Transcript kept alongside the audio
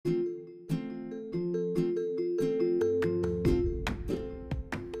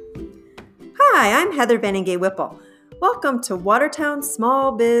Hi, I'm Heather Beningay-Whipple. Welcome to Watertown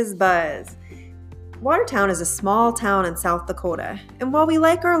Small Biz Buzz. Watertown is a small town in South Dakota, and while we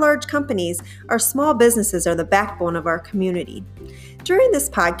like our large companies, our small businesses are the backbone of our community. During this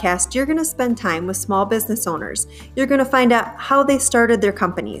podcast, you're going to spend time with small business owners. You're going to find out how they started their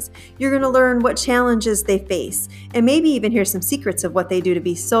companies. You're going to learn what challenges they face, and maybe even hear some secrets of what they do to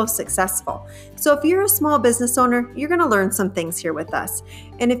be so successful. So if you're a small business owner, you're going to learn some things here with us.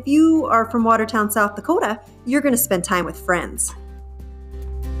 And if you are from Watertown, South Dakota, you're going to spend time with friends.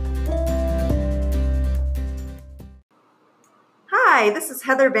 Hi, this is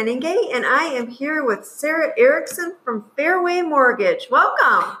Heather Beningay, and I am here with Sarah Erickson from Fairway Mortgage.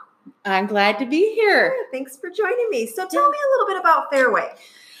 Welcome. I'm glad to be here. Yeah, thanks for joining me. So tell me a little bit about Fairway.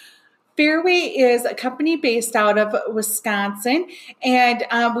 Fairway is a company based out of Wisconsin, and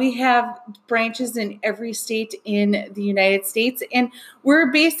we have branches in every state in the United States. And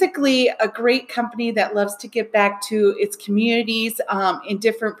we're basically a great company that loves to give back to its communities in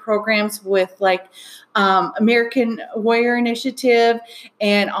different programs with American Warrior Initiative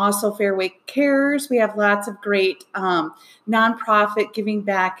and also Fairway Cares. We have lots of great nonprofit giving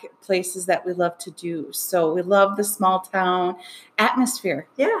back places that we love to do. So we love the small town atmosphere.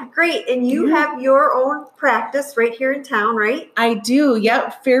 Yeah, great. And you have your own practice right here in town, right? I do.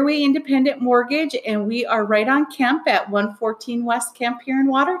 Yep. Fairway Independent Mortgage. And we are right on Kemp at 114 West Kemp here in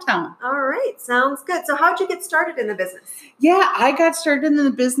Watertown. All right. Sounds good. So how'd you get started in the business? Yeah, I got started in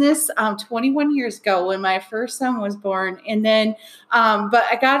the business 21 years ago when my first son was born. And then, but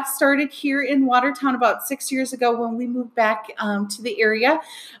I got started here in Watertown about 6 years ago when we moved back to the area.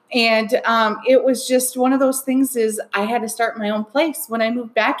 And it was just one of those things is I had to start my own place when I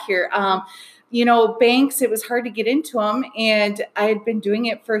moved back here. Banks, it was hard to get into them. And I had been doing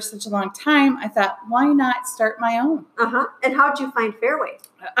it for such a long time. I thought, why not start my own? And how'd you find Fairway?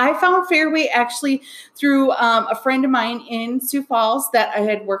 I found Fairway actually through a friend of mine in Sioux Falls that I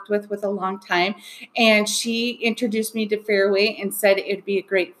had worked with a long time. And she introduced me to Fairway and said it'd be a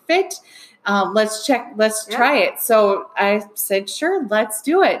great fit. Let's try it. So I said, sure, let's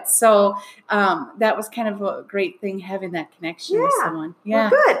do it. So that was kind of a great thing, having that connection with someone. Yeah.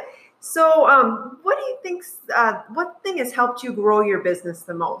 Well, good. So what do you think, what thing has helped you grow your business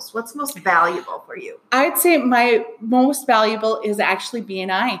the most? What's most valuable for you? I'd say my most valuable is actually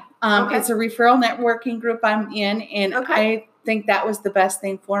BNI. It's a referral networking group I'm in, and I think that was the best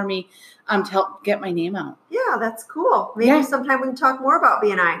thing for me to help get my name out. Yeah, that's cool. Maybe sometime we can talk more about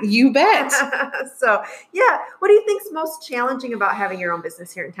BNI. You bet. So, what do you think's most challenging about having your own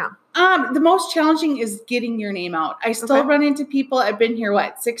business here in town? The most challenging is getting your name out. I still run into people. I've been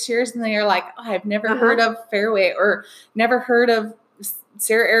here, 6 years, and they're like, oh, I've never heard of Fairway or never heard of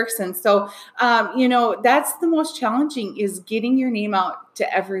Sarah Erickson. So, that's the most challenging is getting your name out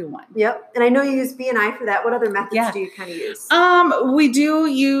to everyone. Yep. And I know you use BNI for that. What other methods do you kind of use? We do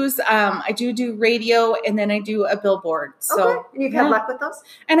use, I do radio, and then I do a billboard. So, and you've had luck with those?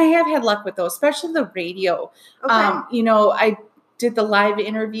 And I have had luck with those, especially the radio. I did the live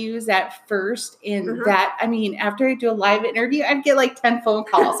interviews at first, and after I do a live interview, I'd get 10 phone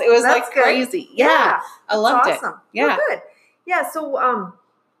calls. It was crazy. Yeah. I loved it. Yeah. Well, good. Yeah. So,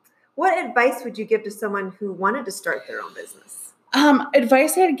 what advice would you give to someone who wanted to start their own business?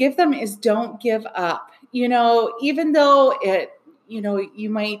 Advice I'd give them is don't give up. Even though you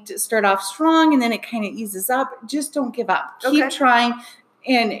might start off strong and then it kind of eases up, just don't give up. Keep trying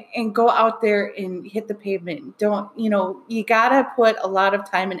and go out there and hit the pavement. Don't, you got to put a lot of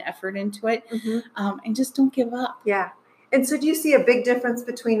time and effort into it, and just don't give up. Yeah. And so do you see a big difference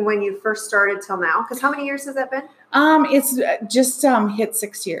between when you first started till now? Because how many years has that been? It's just hit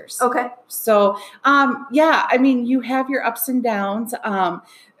 6 years. Okay. So, you have your ups and downs. I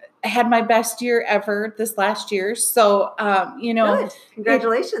had my best year ever this last year. So, Good.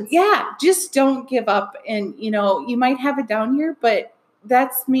 Congratulations. Just don't give up. And, you might have a down year, but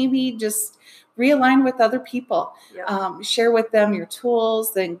that's maybe just realign with other people, share with them your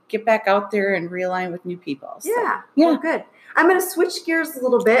tools, then get back out there and realign with new people. So, well, good. I'm going to switch gears a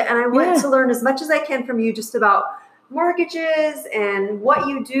little bit, and I want to learn as much as I can from you just about mortgages and what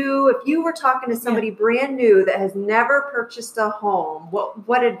you do. If you were talking to somebody brand new that has never purchased a home,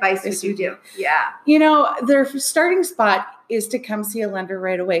 what advice would you give? Yeah. Their starting spot is to come see a lender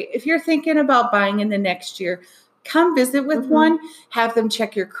right away. If you're thinking about buying in the next year, come visit with one, have them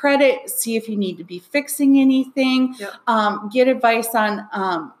check your credit, see if you need to be fixing anything, get advice on,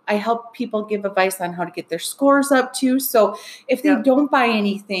 I help people give advice on how to get their scores up too. So if they don't buy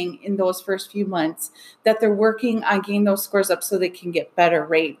anything in those first few months, that they're working on getting those scores up so they can get better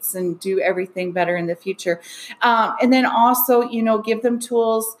rates and do everything better in the future. And then also, give them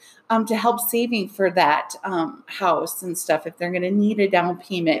tools to help saving for that house and stuff. If they're going to need a down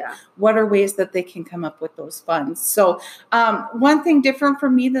payment, what are ways that they can come up with those funds? So one thing different for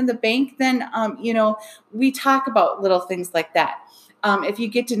me than the bank, then, we talk about little things like that. If you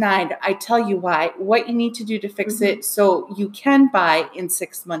get denied, I tell you what you need to do to fix it so you can buy in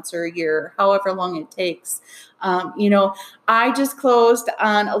 6 months or a year, however long it takes. I just closed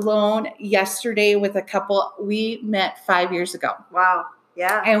on a loan yesterday with a couple we met 5 years ago. Wow.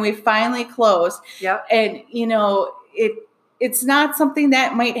 Yeah. And we finally closed. Yep. And, it's not something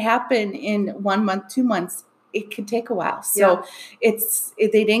that might happen in 1 month, 2 months. It could take a while. So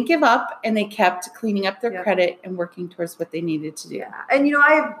they didn't give up, and they kept cleaning up their credit and working towards what they needed to do. Yeah. And,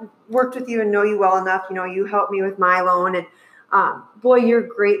 I've worked with you and know you well enough. You helped me with my loan, and boy, you're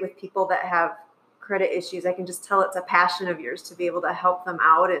great with people that have credit issues. I can just tell it's a passion of yours to be able to help them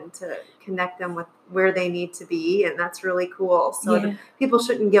out and to connect them with where they need to be. And that's really cool. So people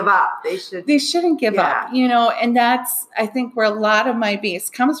shouldn't give up. They shouldn't give up, and that's, I think, where a lot of my base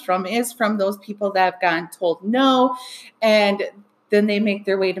comes from, is from those people that have gotten told no, and then they make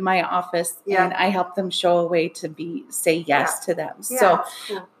their way to my office and I help them show a way to say yes to them. So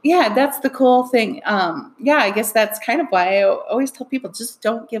cool. That's the cool thing. I guess that's kind of why I always tell people, just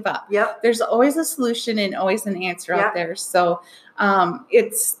don't give up. Yep. There's always a solution and always an answer out there. So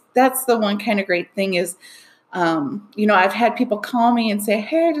that's the one kind of great thing is, I've had people call me and say,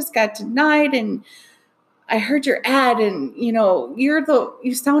 hey, I just got denied, and I heard your ad, and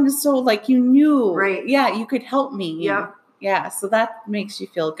you sounded so like you knew, right? Yeah, you could help me. Yeah. Yeah, so that makes you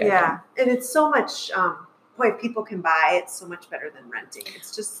feel good. Yeah, and it's so much, if people can buy, it's so much better than renting.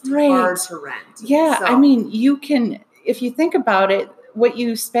 It's just hard to rent. Yeah, so, I mean, you can, if you think about it, what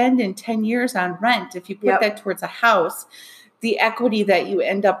you spend in 10 years on rent, if you put that towards a house, the equity that you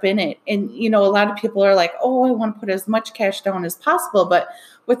end up in it. And, a lot of people are like, oh, I want to put as much cash down as possible. But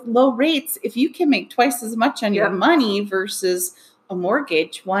with low rates, if you can make twice as much on your money versus a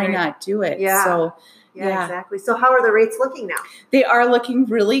mortgage, why not do it? Yeah. So, yeah, exactly. So how are the rates looking now? They are looking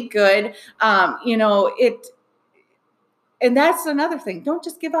really good. And that's another thing. Don't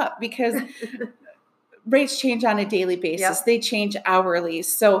just give up, because rates change on a daily basis. They change hourly.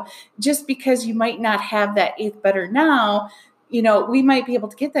 So just because you might not have that eighth better now, we might be able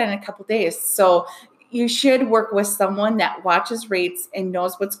to get that in a couple of days. So you should work with someone that watches rates and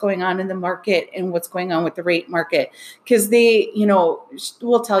knows what's going on in the market and what's going on with the rate market. Because they,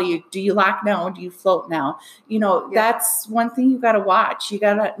 will tell you, do you lock now? Do you float now? That's one thing you got to watch. You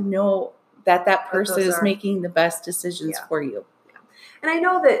got to know that person is making the best decisions for you. Yeah. And I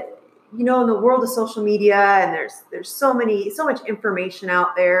know that, in the world of social media, and there's so much information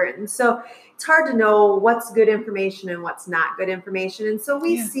out there. And so it's hard to know what's good information and what's not good information. And so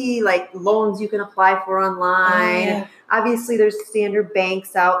we see like loans you can apply for online. Obviously there's standard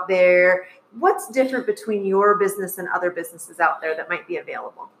banks out there. What's different between your business and other businesses out there that might be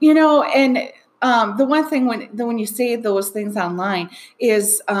available? And the one thing when you say those things online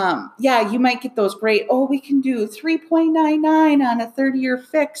is, you might get those great, we can do 3.99 on a 30-year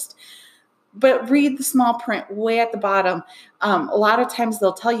fixed. But read the small print way at the bottom. A lot of times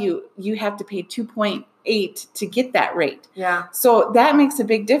they'll tell you have to pay 2.8 to get that rate. Yeah. So that makes a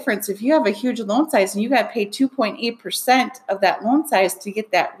big difference. If you have a huge loan size and you got to pay 2.8% of that loan size to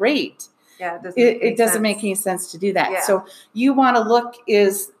get that rate, it doesn't make any sense to do that. Yeah. So you want to look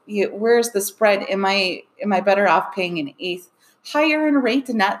where's the spread? Am I better off paying an eighth higher in a rate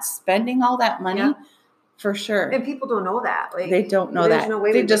and not spending all that money? Yeah. For sure. And people don't know that. They don't know that. No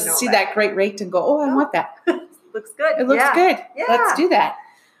way they just see that great rate and go, I want that. Looks good. It looks good. Yeah. Let's do that.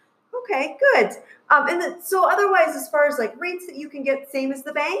 Okay, good. So otherwise, as far as like rates that you can get, same as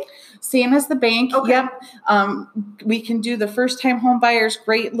the bank? Same as the bank. Okay. Yep. We can do the first time home buyers,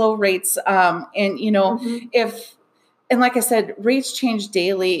 great low rates. And like I said, rates change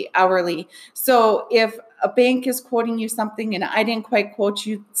daily, hourly. So if a bank is quoting you something and I didn't quite quote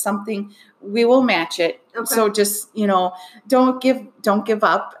you something, we will match it. Okay. So just, don't give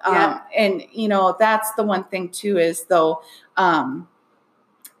up. And that's the one thing too, is though,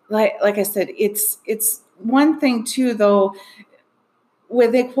 like I said, it's one thing too, though,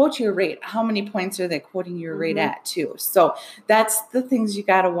 when they quote your rate, how many points are they quoting your rate at too? So that's the things you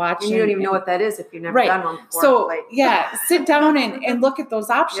got to watch. And you don't even know what that is if you've never done one before. So sit down and look at those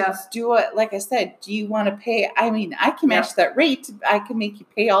options. Do it. Like I said, do you want to pay? I mean, I can match that rate. I can make you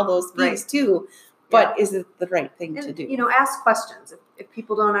pay all those fees too. but is it the right thing to do? Ask questions. If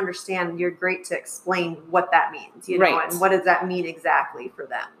people don't understand, you're great to explain what that means, Right. and what does that mean exactly for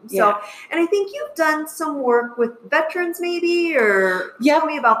them. So, and I think you've done some work with veterans maybe, or tell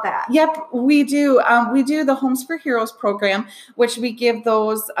me about that. Yep, we do. We do the Homes for Heroes program, which we give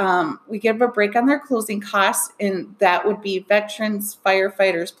those, we give a break on their closing costs, and that would be veterans,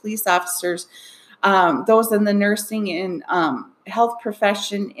 firefighters, police officers, those in the nursing and health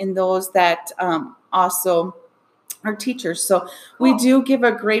profession, and those that also are teachers. So we do give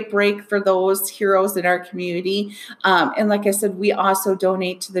a great break for those heroes in our community. And like I said, we also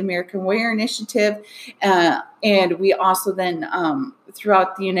donate to the American Warrior Initiative. And we also then,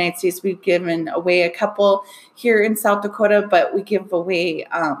 throughout the United States, we've given away a couple here in South Dakota, but we give away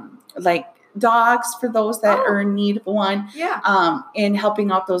like dogs for those that are in need of one. And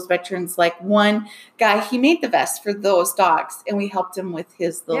helping out those veterans. Like one guy, he made the vest for those dogs, and we helped him with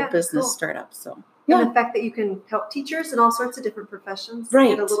his little business startup. So. And the fact that you can help teachers in all sorts of different professions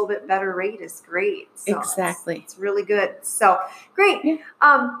get a little bit better rate is great. So exactly. It's really good. So great. What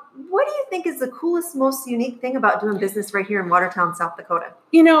do you think is the coolest, most unique thing about doing business right here in Watertown, South Dakota?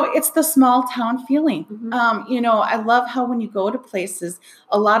 It's the small town feeling. I love how when you go to places,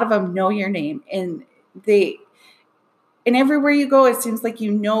 a lot of them know your name, and everywhere you go, it seems like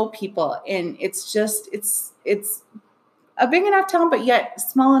people, and it's just, it's a big enough town, but yet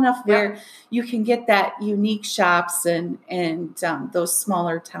small enough where you can get that unique shops and those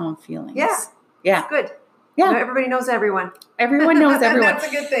smaller town feelings. Yeah. Good. Yeah. Everybody knows everyone. Everyone knows everyone. That's a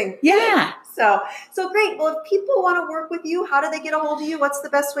good thing. Yeah. So great. Well, if people want to work with you, how do they get a hold of you? What's the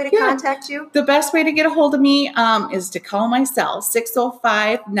best way to contact you? The best way to get a hold of me is to call my cell,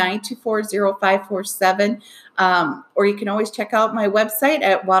 605-924-0547. Or you can always check out my website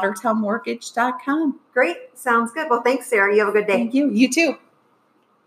at watertownmortgage.com. Great. Sounds good. Well, thanks, Sarah. You have a good day. Thank you. You too.